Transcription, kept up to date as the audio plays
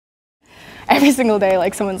every single day,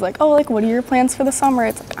 like someone's like, oh, like what are your plans for the summer?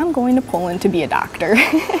 It's like, I'm going to Poland to be a doctor.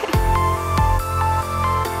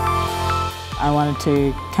 I wanted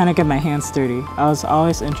to kind of get my hands dirty. I was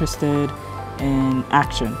always interested in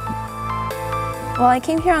action. Well, I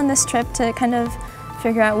came here on this trip to kind of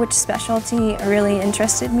figure out which specialty really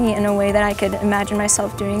interested me in a way that I could imagine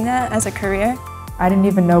myself doing that as a career. I didn't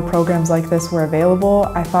even know programs like this were available.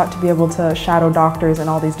 I thought to be able to shadow doctors in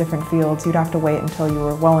all these different fields, you'd have to wait until you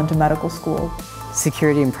were well into medical school.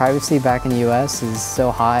 Security and privacy back in the US is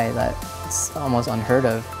so high that it's almost unheard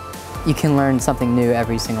of. You can learn something new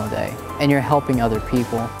every single day, and you're helping other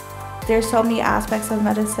people. There's so many aspects of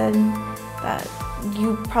medicine that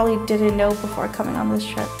you probably didn't know before coming on this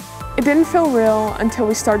trip. It didn't feel real until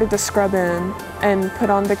we started to scrub in and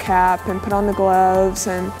put on the cap and put on the gloves,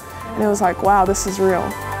 and it was like, wow, this is real.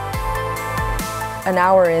 An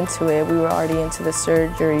hour into it, we were already into the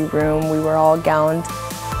surgery room. We were all gowned,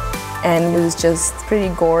 and it was just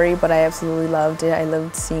pretty gory, but I absolutely loved it. I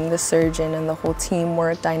loved seeing the surgeon and the whole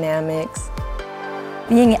teamwork dynamics.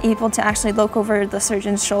 Being able to actually look over the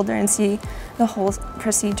surgeon's shoulder and see the whole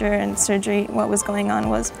procedure and surgery, what was going on,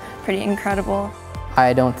 was pretty incredible.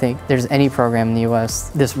 I don't think there's any program in the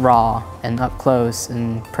US this raw and up close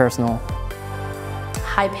and personal.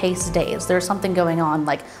 High-paced days. There's something going on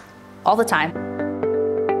like all the time.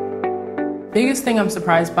 Biggest thing I'm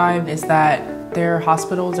surprised by is that their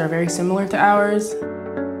hospitals are very similar to ours.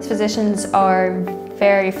 Physicians are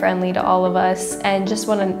very friendly to all of us and just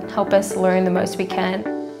want to help us learn the most we can.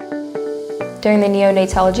 During the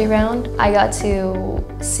neonatology round, I got to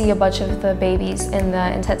see a bunch of the babies in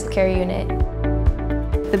the intensive care unit.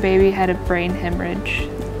 The baby had a brain hemorrhage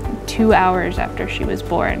 2 hours after she was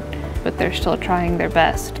born, but they're still trying their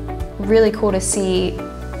best. Really cool to see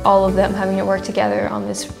all of them having to work together on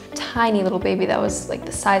this tiny little baby that was like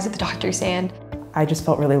the size of the doctor's hand. I just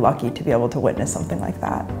felt really lucky to be able to witness something like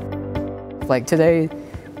that. Like today,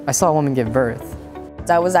 I saw a woman give birth.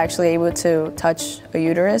 I was actually able to touch a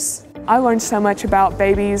uterus. I learned so much about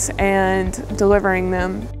babies and delivering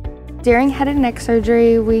them. During head and neck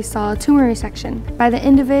surgery, we saw a tumor resection. By the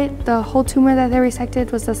end of it, the whole tumor that they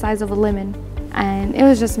resected was the size of a lemon, and it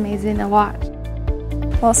was just amazing to watch.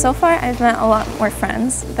 Well, so far I've met a lot more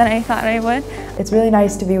friends than I thought I would. It's really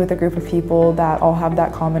nice to be with a group of people that all have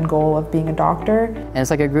that common goal of being a doctor. And it's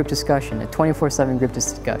like a group discussion, a 24/7 group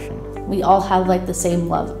discussion. We all have like the same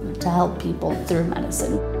love to help people through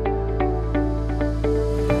medicine.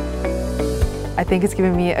 I think it's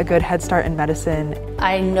given me a good head start in medicine.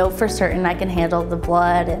 I know for certain I can handle the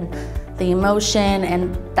blood and the emotion,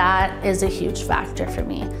 and that is a huge factor for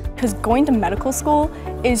me. Because going to medical school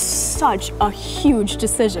is such a huge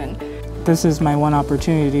decision. This is my one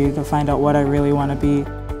opportunity to find out what I really want to be.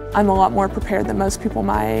 I'm a lot more prepared than most people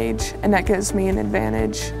my age, and that gives me an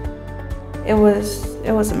advantage. It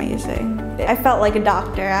was amazing. I felt like a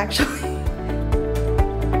doctor, actually.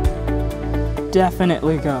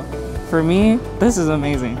 Definitely go. For me, this is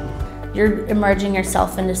amazing. You're immersing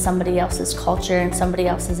yourself into somebody else's culture and somebody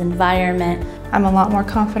else's environment. I'm a lot more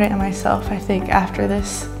confident in myself, I think, after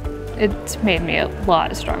this. It's made me a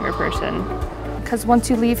lot stronger person. Because once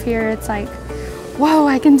you leave here, it's like, whoa,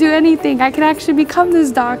 I can do anything. I can actually become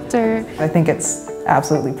this doctor. I think it's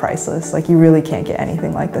absolutely priceless. Like, you really can't get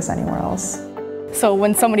anything like this anywhere else. So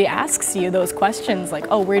when somebody asks you those questions like,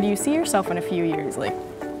 oh, where do you see yourself in a few years? Like,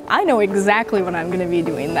 I know exactly what I'm going to be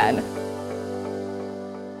doing then.